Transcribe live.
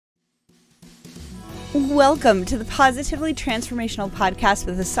Welcome to the Positively Transformational Podcast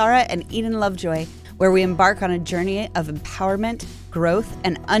with Asara and Eden Lovejoy, where we embark on a journey of empowerment, growth,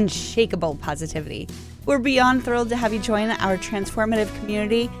 and unshakable positivity. We're beyond thrilled to have you join our transformative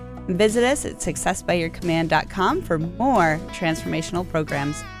community. Visit us at successbyyourcommand.com for more transformational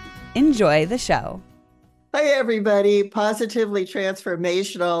programs. Enjoy the show. Hi, everybody. Positively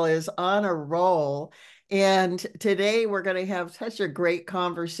Transformational is on a roll. And today we're going to have such a great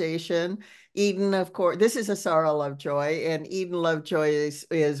conversation. Eden, of course, this is Asara Lovejoy, and Eden Lovejoy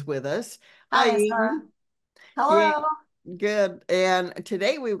is with us. Hi, Hi, Sarah. Eden. Yeah, Hello. good. And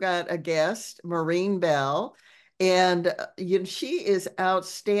today we've got a guest, Maureen Belle. And she is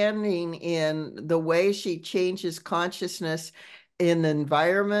outstanding in the way she changes consciousness in the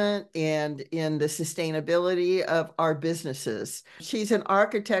environment and in the sustainability of our businesses. She's an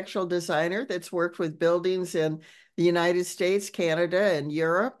architectural designer that's worked with buildings in the United States, Canada, and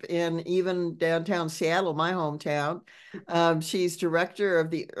Europe, and even downtown Seattle, my hometown. She's director of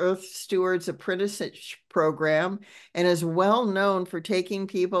the Earth Stewards Apprenticeship Program and is well known for taking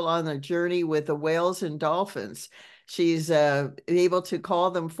people on a journey with the whales and dolphins. She's able to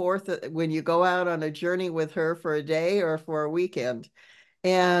call them forth when you go out on a journey with her for a day or for a weekend.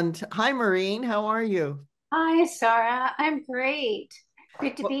 And hi, Maureen, how are you? Hi, Sarah. I'm great.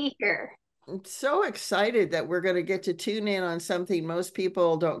 Good to be here. I'm so excited that we're going to get to tune in on something most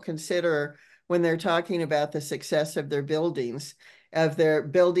people don't consider when they're talking about the success of their buildings, of their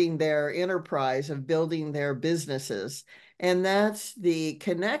building their enterprise, of building their businesses. And that's the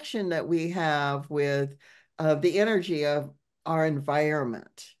connection that we have with the energy of our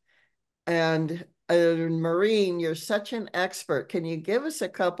environment. And Maureen, you're such an expert. Can you give us a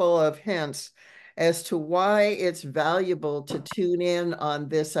couple of hints as to why it's valuable to tune in on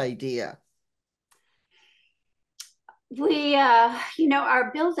this idea?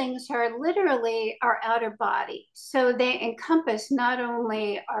 Our buildings are literally our outer body. So they encompass not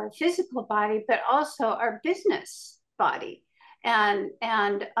only our physical body, but also our business body. And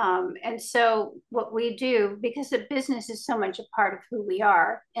so what we do, because the business is so much a part of who we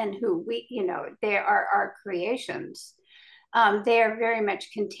are and who we, they are our creations. They are very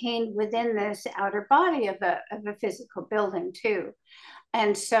much contained within this outer body of a physical building too.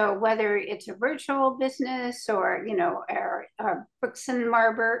 And so whether it's a virtual business or, our bricks and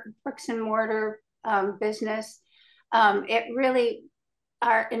mortar business, our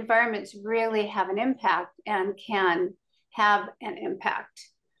environments really have an impact and can have an impact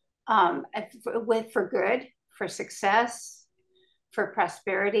for good, for success, for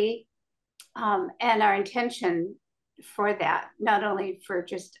prosperity. And our intention for that, not only for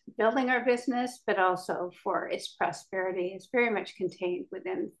just building our business, but also for its prosperity, is very much contained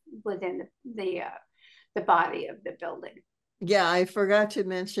within the body of the building. Yeah, I forgot to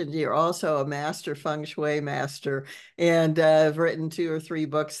mention you're also a master feng shui master, and I've written 2 or 3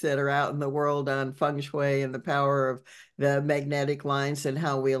 books that are out in the world on feng shui and the power of the magnetic lines and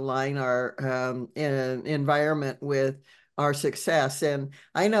how we align our environment with our success. And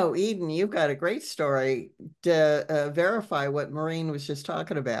I know, Eden, you've got a great story to verify what Maureen was just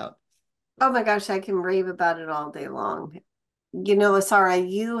talking about. Oh my gosh, I can rave about it all day long. Sarah,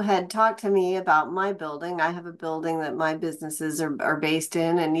 you had talked to me about my building. I have a building that my businesses are based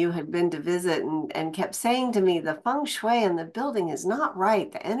in, and you had been to visit and kept saying to me, the feng shui in the building is not right.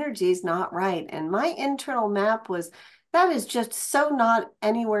 The energy is not right. And my internal map was, that is just so not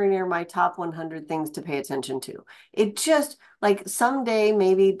anywhere near my top 100 things to pay attention to. It just, like, someday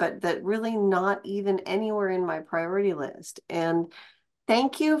maybe, but that really not even anywhere in my priority list. And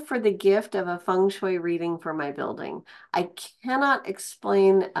thank you for the gift of a feng shui reading for my building. I cannot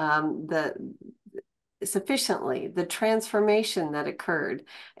explain sufficiently the transformation that occurred.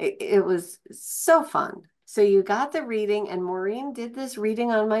 It was so fun. So you got the reading, and Maureen did this reading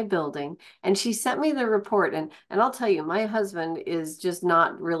on my building, and she sent me the report. And I'll tell you, my husband is just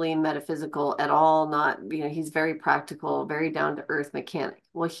not really metaphysical at all. Not, he's very practical, very down to earth mechanic.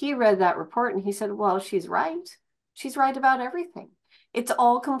 Well, he read that report and he said, well, she's right. She's right about everything. It's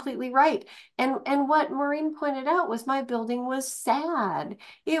all completely right. And what Maureen pointed out was my building was sad.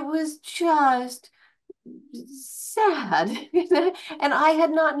 It was just sad. And I had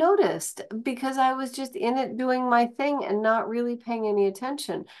not noticed because I was just in it doing my thing and not really paying any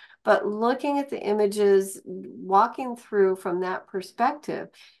attention. But looking at the images, walking through from that perspective.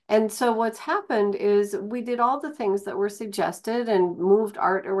 And so what's happened is we did all the things that were suggested and moved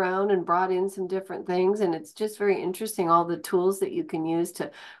art around and brought in some different things. And it's just very interesting, all the tools that you can use to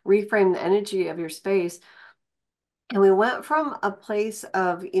reframe the energy of your space. And we went from a place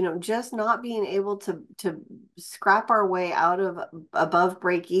of, just not being able to scrap our way out of above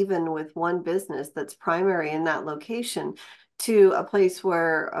break even with one business that's primary in that location, to a place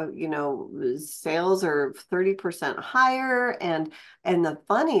where sales are 30% higher. And the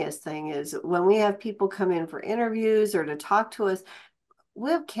funniest thing is, when we have people come in for interviews or to talk to us,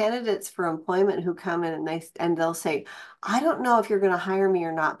 we have candidates for employment who come in and they'll say, I don't know if you're going to hire me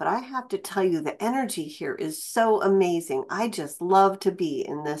or not, but I have to tell you, the energy here is so amazing. I just love to be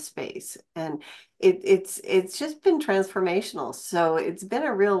in this space. And it's just been transformational. So it's been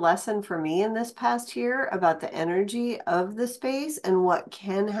a real lesson for me in this past year about the energy of the space and what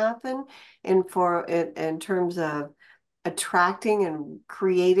can happen in terms of attracting and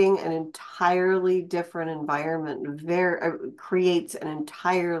creating an entirely different environment. Creates an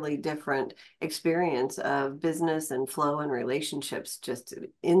entirely different experience of business and flow and relationships just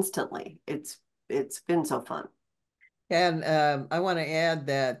instantly. It's been so fun. And I want to add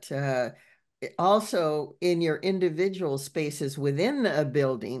that also in your individual spaces within a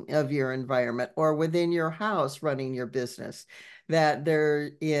building of your environment, or within your house running your business, that there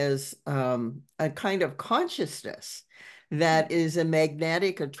is a kind of consciousness that is a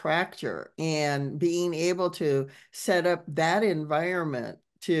magnetic attractor, and being able to set up that environment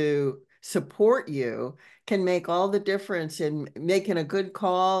to support you can make all the difference in making a good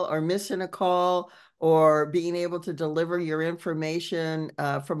call or missing a call, or being able to deliver your information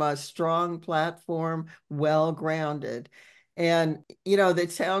from a strong platform, well-grounded. And,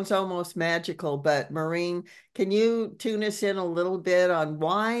 that sounds almost magical, but Maureen, can you tune us in a little bit on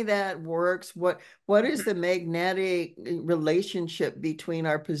why that works? What is the magnetic relationship between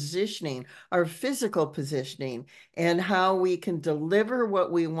our positioning, our physical positioning, and how we can deliver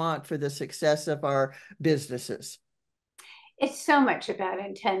what we want for the success of our businesses? It's so much about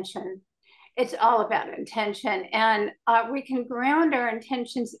intention. It's all about intention. And we can ground our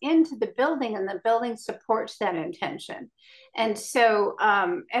intentions into the building, and the building supports that intention. And so,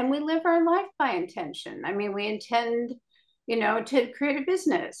 and we live our life by intention. I mean, we intend, to create a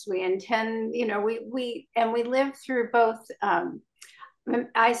business. We intend, we live through both.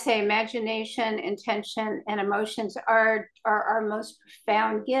 I say imagination, intention, and emotions are our most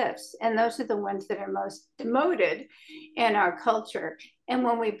profound gifts. And those are the ones that are most demoted in our culture. And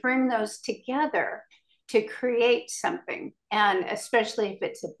when we bring those together to create something, and especially if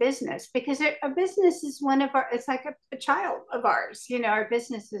it's a business, because a business is it's like a child of ours. Our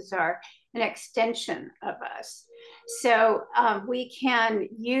businesses are an extension of us. So we can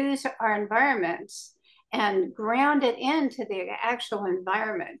use our environments and ground it into the actual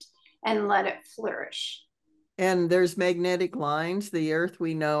environment and let it flourish. And there's magnetic lines. The earth,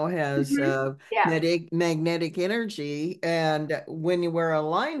 we know, has Yeah. magnetic energy. And when we're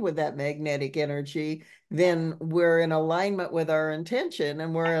aligned with that magnetic energy, then we're in alignment with our intention,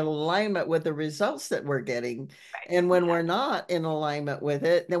 and we're in alignment with the results that we're getting. Right. And when we're not in alignment with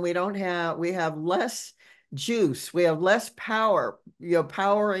it, then we have less juice, we have less power,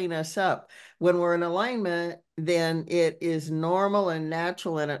 powering us up. When we're in alignment, then it is normal and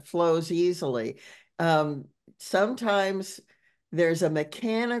natural, and it flows easily. Sometimes there's a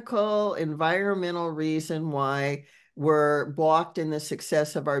mechanical, environmental reason why we're blocked in the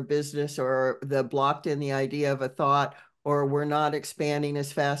success of our business, or blocked in the idea of a thought, or we're not expanding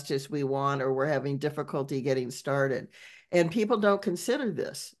as fast as we want, or we're having difficulty getting started. And people don't consider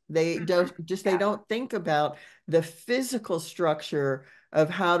this. They don't think about the physical structure of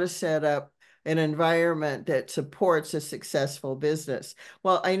how to set up an environment that supports a successful business.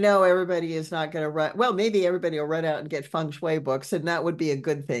 Well, I know everybody is not going to run. Well, maybe everybody will run out and get feng shui books, and that would be a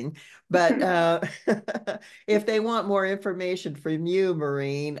good thing. But if they want more information from you,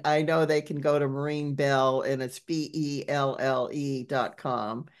 Maureen, I know they can go to Maureen Belle, and it's BELLE.com.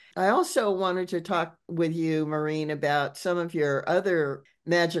 I also wanted to talk with you, Maureen, about some of your other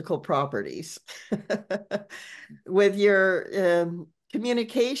magical properties with your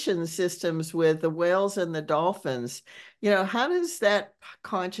communication systems with the whales and the dolphins. How does that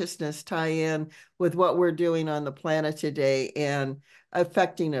consciousness tie in with what we're doing on the planet today and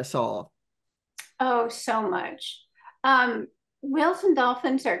affecting us all? Oh, so much. Whales and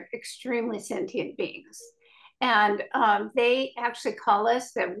dolphins are extremely sentient beings. And they actually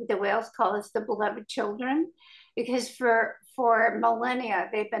the whales call us the beloved children, because for millennia,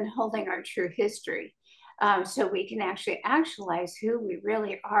 they've been holding our true history. So we can actually actualize who we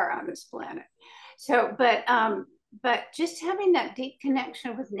really are on this planet. So, but just having that deep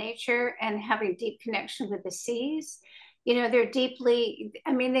connection with nature, and having deep connection with the seas, they're deeply,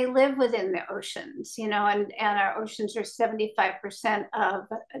 they live within the oceans, and our oceans are 75% of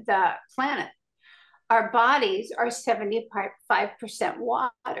the planet. our bodies are 75%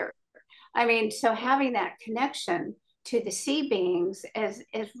 water. I mean, so having that connection to the sea beings is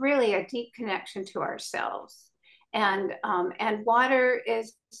really a deep connection to ourselves. And water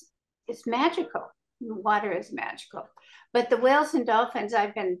is magical. Water is magical. But the whales and dolphins,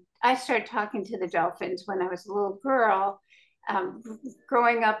 I started talking to the dolphins when I was a little girl,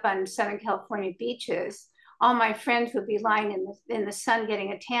 growing up on Southern California beaches. All my friends would be lying in the sun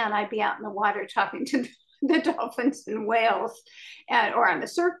getting a tan. I'd be out in the water talking to the dolphins and whales, or on the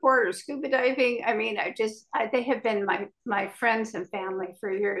surfboard or scuba diving. I mean, they have been my friends and family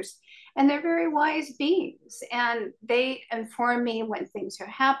for years, and they're very wise beings, and they inform me when things are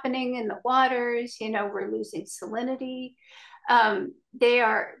happening in the waters. You know, we're losing salinity. They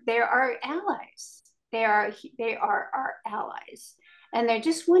are our allies. They are our allies, and they're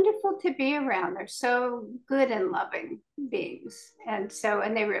just wonderful to be around. They're so good and loving beings, and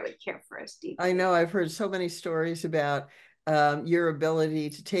they really care for us deeply. I know I've heard so many stories about your ability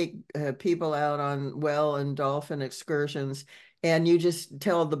to take people out on whale and dolphin excursions, and you just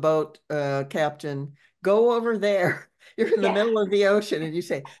tell the boat captain, go over there. You're in the middle of the ocean and you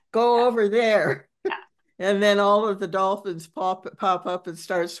say, go over there. And then all of the dolphins pop up and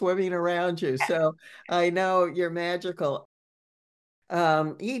start swimming around you. So I know you're magical.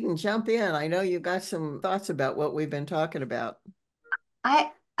 Eden, jump in. I know you got some thoughts about what we've been talking about.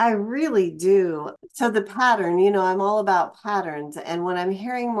 I really do. So the pattern, I'm all about patterns. And when I'm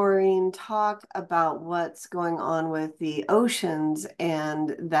hearing Maureen talk about what's going on with the oceans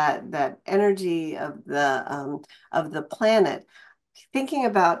and that energy of the planet, thinking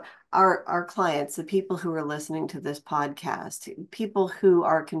about our clients, the people who are listening to this podcast, people who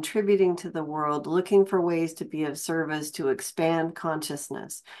are contributing to the world, looking for ways to be of service, to expand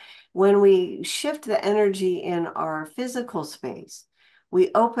consciousness. When we shift the energy in our physical space,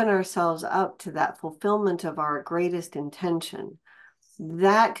 we open ourselves up to that fulfillment of our greatest intention.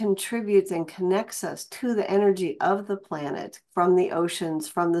 That contributes and connects us to the energy of the planet, from the oceans,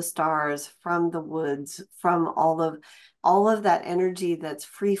 from the stars, from the woods, from all of that energy that's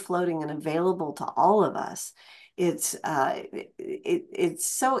free floating and available to all of us. It's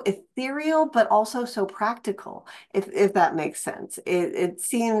so ethereal, but also so practical, if that makes sense. It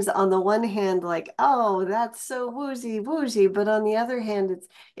seems on the one hand like, oh, that's so woozy, but on the other hand,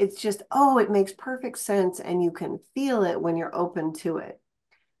 it's just, oh, it makes perfect sense, and you can feel it when you're open to it.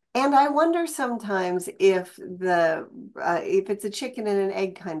 And I wonder sometimes if it's a chicken and an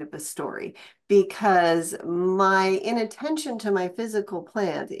egg kind of a story, because my inattention to my physical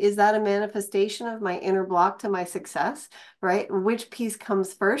plant, is that a manifestation of my inner block to my success, right? Which piece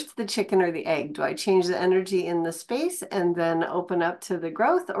comes first, the chicken or the egg? Do I change the energy in the space and then open up to the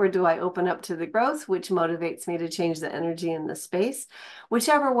growth, or do I open up to the growth, which motivates me to change the energy in the space?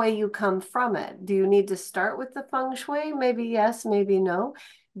 Whichever way you come from it. Do you need to start with the feng shui? Maybe yes, maybe no.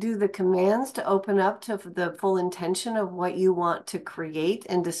 Do the commands to open up to the full intention of what you want to create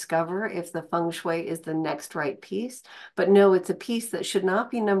and discover if the feng shui is the next right piece. But no, it's a piece that should not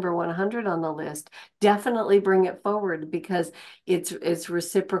be number 100 on the list. Definitely bring it forward, because it's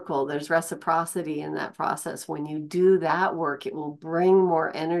reciprocal. There's reciprocity in that process. When you do that work, it will bring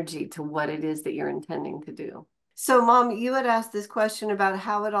more energy to what it is that you're intending to do. So, Mom, you had asked this question about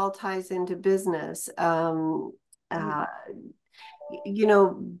how it all ties into business.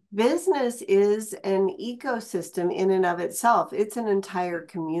 Business is an ecosystem in and of itself. It's an entire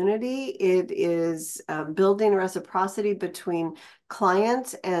community. It is building reciprocity between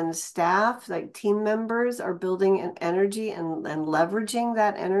clients and staff, like team members are building an energy and leveraging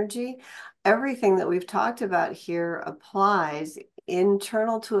that energy. Everything that we've talked about here applies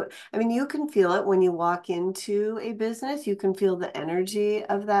internal to it. I mean, you can feel it when you walk into a business. You can feel the energy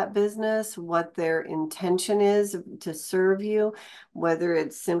of that business, what their intention is to serve you, whether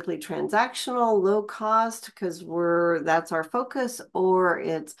it's simply transactional, low cost, because that's our focus, or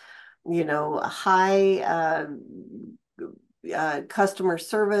it's, high customer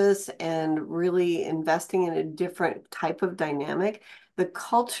service and really investing in a different type of dynamic. The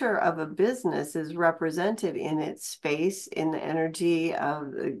culture of a business is represented in its space, in the energy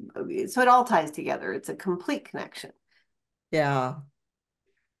of, so it all ties together. It's a complete connection. Yeah.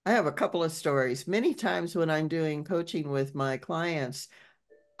 I have a couple of stories. Many times when I'm doing coaching with my clients,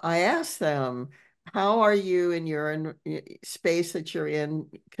 I ask them, how are you in your space that you're in,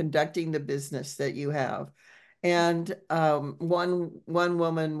 conducting the business that you have? And one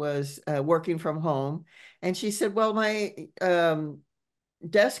woman was working from home, and she said, well, my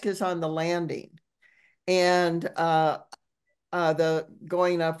desk is on the landing, and the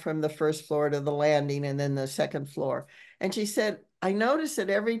going up from the first floor to the landing and then the second floor. And she said, I notice that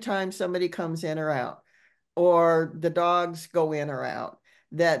every time somebody comes in or out, or the dogs go in or out,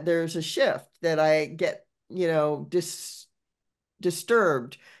 that there's a shift, that I get,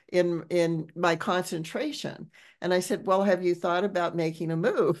 disturbed in my concentration. And I said, well, have you thought about making a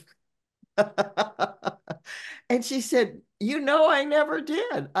move? And she said, I never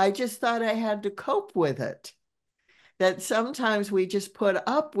did. I just thought I had to cope with it. That sometimes we just put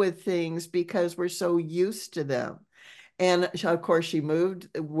up with things because we're so used to them. And of course, she moved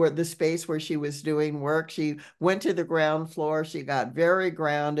the space where she was doing work. She went to the ground floor. She got very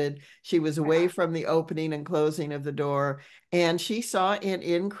grounded. She was away from the opening and closing of the door. And she saw an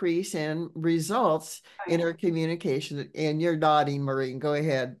increase in results in her communication. And you're nodding, Maureen. Go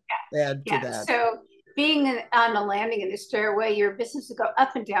ahead. Add to that. So being on a landing in the stairway, your business would go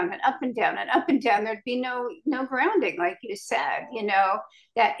up and down and up and down and up and down. There'd be no grounding, like you said.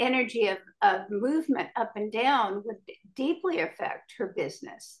 That energy of movement up and down would deeply affect her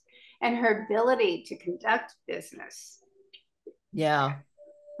business and her ability to conduct business. Yeah.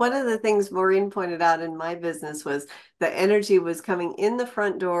 One of the things Maureen pointed out in my business was the energy was coming in the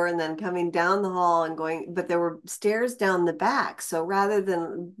front door and then coming down the hall and going, but there were stairs down the back. So rather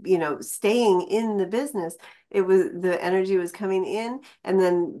than, staying in the business, the energy was coming in and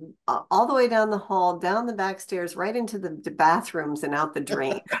then all the way down the hall, down the back stairs, right into the bathrooms and out the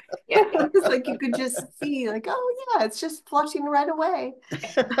drain. Yeah. It was like you could just see, like, oh yeah, it's just flushing right away.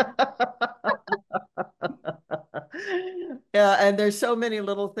 Yeah, and there's so many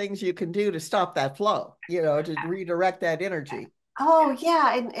little things you can do to stop that flow, to redirect that energy. Oh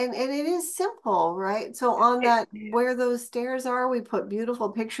yeah, and it is simple, right? So on that, where those stairs are, we put beautiful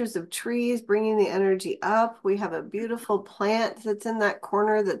pictures of trees, bringing the energy up. We have a beautiful plant that's in that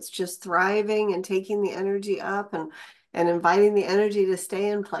corner that's just thriving and taking the energy up and inviting the energy to stay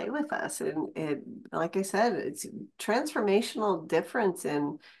and play with us. And it, like I said, it's transformational difference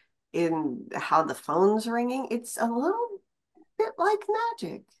in how the phone's ringing. It's a little bit like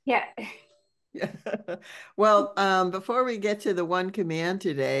magic. Yeah. Well, before we get to the one command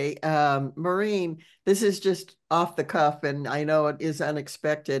today, Maureen, this is just off the cuff, and I know it is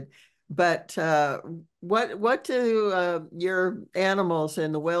unexpected, but what do your animals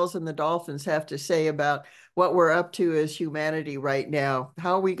and the whales and the dolphins have to say about what we're up to as humanity right now?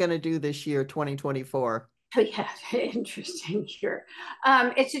 How are we going to do this year, 2024? Yeah, interesting year.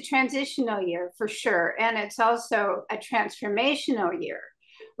 It's a transitional year for sure. And it's also a transformational year.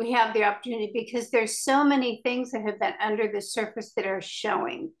 We have the opportunity because there's so many things that have been under the surface that are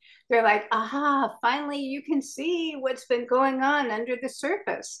showing. They're like, aha, finally you can see what's been going on under the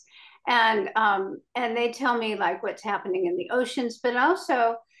surface. And they tell me like what's happening in the oceans, but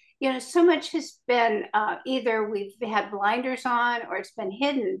also, so much has been either we've had blinders on or it's been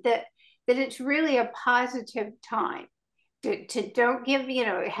hidden that it's really a positive time to don't give,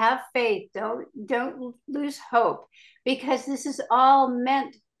 have faith, don't lose hope, because this is all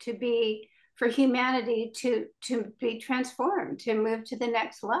meant to be for humanity to be transformed, to move to the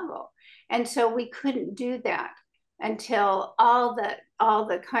next level. And so we couldn't do that until all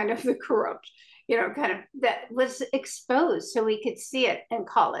the kind of the corrupt, kind of that was exposed so we could see it and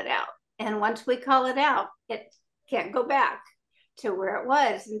call it out. And once we call it out, it can't go back to where it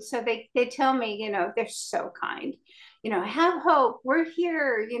was. And so they tell me, they're so kind, have hope, we're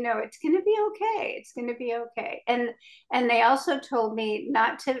here, it's going to be okay, it's going to be okay. And they also told me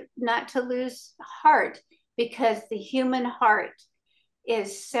not to lose heart, because the human heart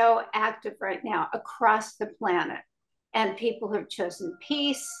is so active right now across the planet, and people have chosen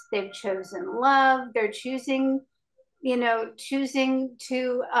peace, they've chosen love, they're choosing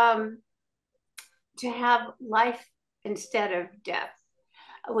to have life instead of death,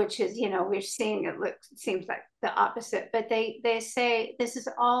 which is, we're seeing seems like the opposite. But they say this is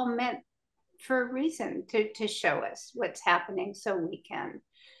all meant for a reason, to show us what's happening so we can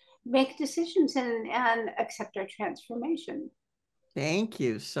make decisions and accept our transformation. Thank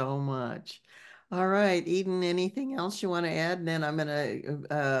you so much. All right, Eden, anything else you want to add? And then I'm going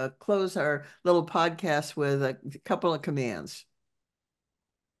to close our little podcast with a couple of commands.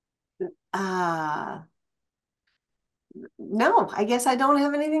 No, I guess I don't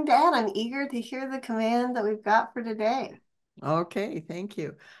have anything to add. I'm eager to hear the command that we've got for today. Okay, thank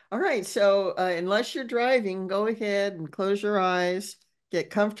you. All right, so unless you're driving, go ahead and close your eyes, get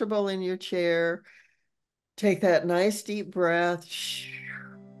comfortable in your chair, take that nice deep breath.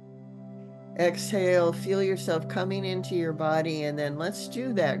 Exhale, feel yourself coming into your body, and then let's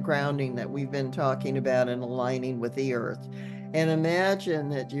do that grounding that we've been talking about and aligning with the earth. And imagine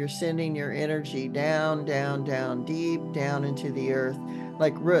that you're sending your energy down, down, down, deep down into the earth,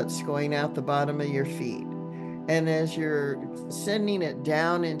 like roots going out the bottom of your feet. And as you're sending it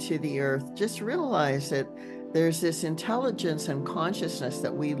down into the earth, just realize that there's this intelligence and consciousness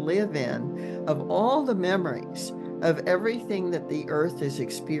that we live in of all the memories of everything that the earth has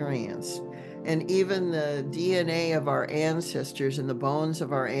experienced. And even the DNA of our ancestors and the bones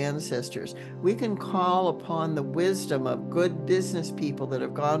of our ancestors, we can call upon the wisdom of good business people that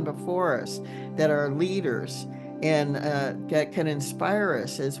have gone before us, that are leaders, and that can inspire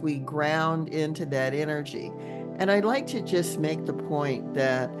us as we ground into that energy. And I'd like to just make the point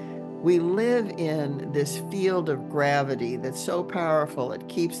that we live in this field of gravity that's so powerful. It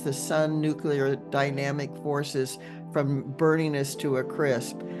keeps the sun nuclear dynamic forces from burning us to a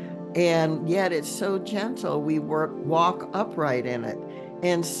crisp. And yet it's so gentle, we walk upright in it.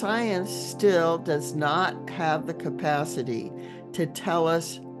 And science still does not have the capacity to tell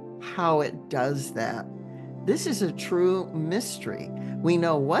us how it does that. This is a true mystery. We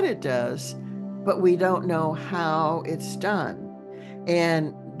know what it does, but we don't know how it's done.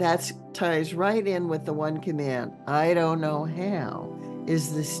 And that ties right in with the one command, I don't know how,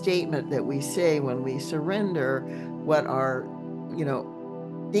 is the statement that we say when we surrender what our,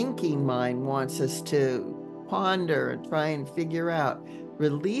 thinking mind wants us to ponder and try and figure out.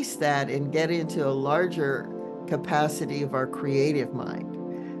 Release that and get into a larger capacity of our creative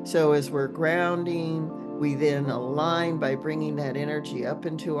mind. So as we're grounding, we then align by bringing that energy up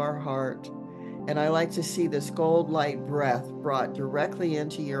into our heart. And I like to see this gold light breath brought directly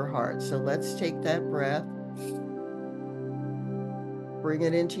into your heart. So let's take that breath, bring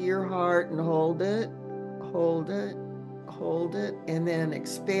it into your heart and hold it, hold it, hold it, and then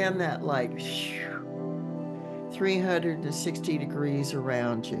expand that light 360 degrees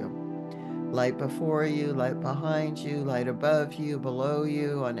around you. Light before you, light behind you, light above you, below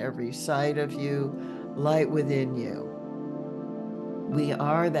you, on every side of you, light within you. We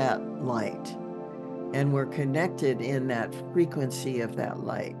are that light, and we're connected in that frequency of that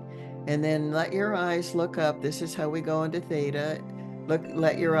light. And then let your eyes look up. This is how we go into theta.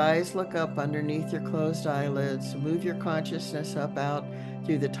 Let your eyes look up underneath your closed eyelids. Move your consciousness up out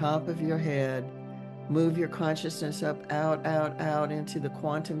through the top of your head. Move your consciousness up, out into the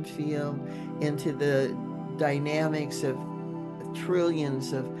quantum field, into the dynamics of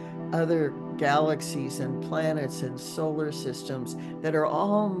trillions of other galaxies and planets and solar systems that are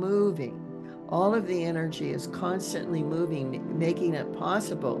all moving. All of the energy is constantly moving, making it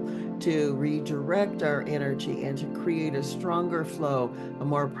possible to redirect our energy and to create a stronger flow, a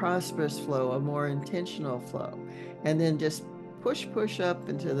more prosperous flow, a more intentional flow. And then just push up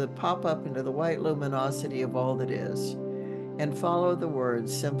pop up into the white luminosity of all that is. And follow the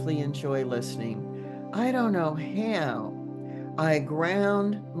words, simply enjoy listening. I don't know how. I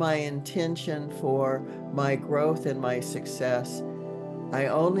ground my intention for my growth and my success. I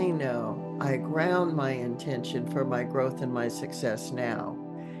only know I ground my intention for my growth and my success now,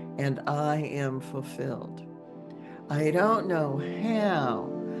 and I am fulfilled. I don't know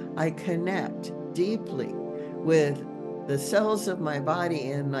how I connect deeply with the cells of my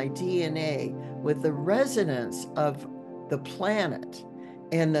body and my DNA, with the resonance of the planet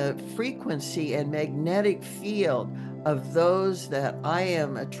and the frequency and magnetic field of those that I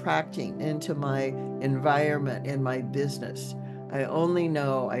am attracting into my environment and my business. I only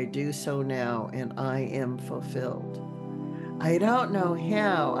know I do so now, and I am fulfilled. I don't know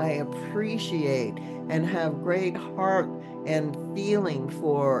how I appreciate and have great heart and feeling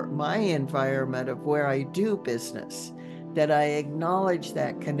for my environment of where I do business, that I acknowledge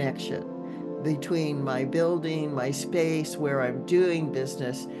that connection between my building, my space where I'm doing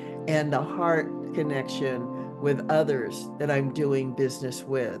business, and the heart connection with others that I'm doing business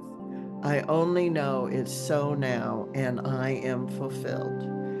with. I only know it's so now, and I am fulfilled.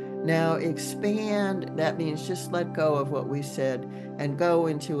 Now expand, that means just let go of what we said and go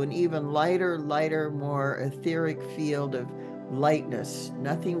into an even lighter, more etheric field of lightness.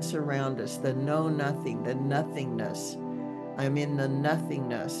 Nothing's around us, the know-nothing, the nothingness. I'm in the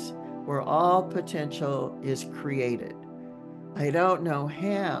nothingness where all potential is created. I don't know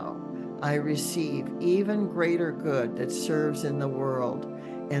how I receive even greater good that serves in the world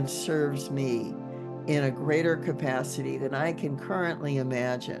and serves me in a greater capacity than I can currently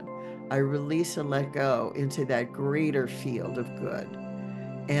imagine. I release and let go into that greater field of good,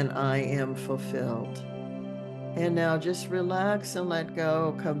 and I am fulfilled. And now just relax and let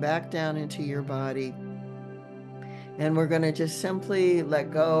go. Come back down into your body. And we're going to just simply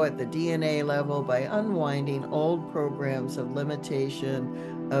let go at the DNA level by unwinding old programs of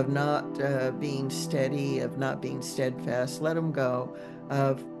limitation, of not being steady, of not being steadfast. Let them go,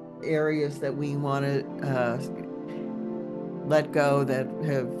 of areas that we want to let go that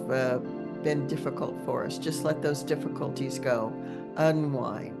have been difficult for us. Just let those difficulties go.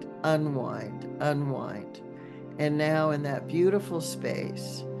 Unwind, unwind, unwind. And now in that beautiful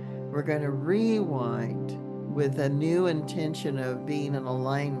space, we're going to rewind with a new intention of being in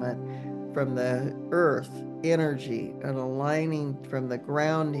alignment from the earth energy and aligning from the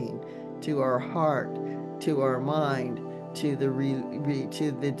grounding to our heart, to our mind, to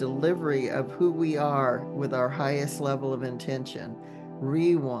the delivery of who we are with our highest level of intention.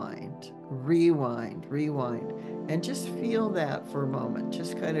 Rewind, rewind, rewind, and just feel that for a moment.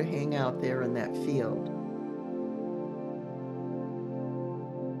 Just kind of hang out there in that field.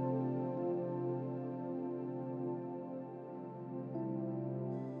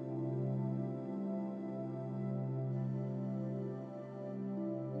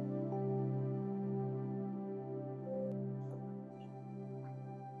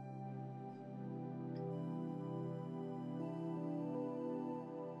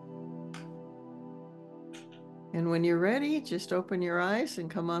 And when you're ready, just open your eyes and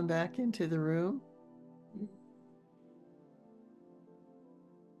come on back into the room.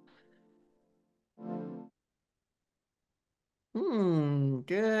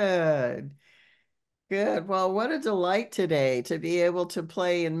 Good. Good. Well, what a delight today to be able to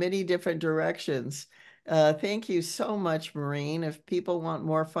play in many different directions. Thank you so much, Maureen. If people want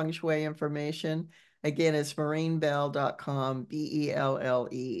more feng shui information, again, it's maureenbelle.com,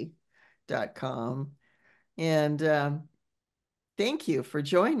 BELLE.com. And thank you for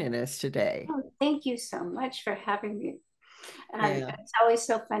joining us today. Oh, thank you so much for having me. Yeah. It's always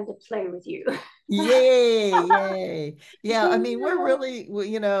so fun to play with you. Yay, yay. Yeah, I mean,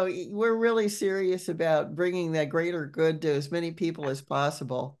 we're really serious about bringing that greater good to as many people as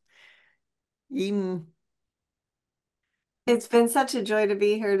possible. Eden. It's been such a joy to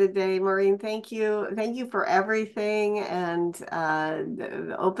be here today, Maureen. Thank you. Thank you for everything and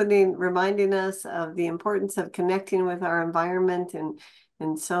the opening, reminding us of the importance of connecting with our environment and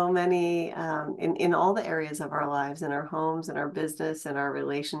in so many, in all the areas of our lives, in our homes, in our business, in our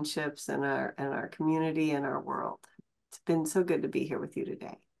relationships, in our community, and our world. It's been so good to be here with you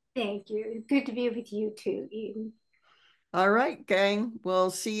today. Thank you. Good to be with you too, Eden. All right, gang.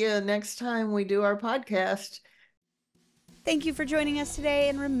 We'll see you next time we do our podcast. Thank you for joining us today.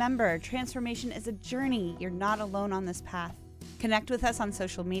 And remember, transformation is a journey. You're not alone on this path. Connect with us on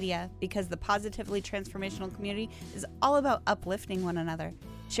social media because the Positively Transformational community is all about uplifting one another.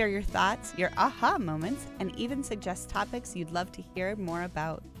 Share your thoughts, your aha moments, and even suggest topics you'd love to hear more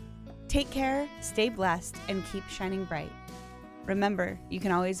about. Take care, stay blessed, and keep shining bright. Remember, you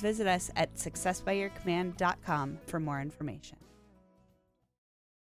can always visit us at successbyyourcommand.com for more information.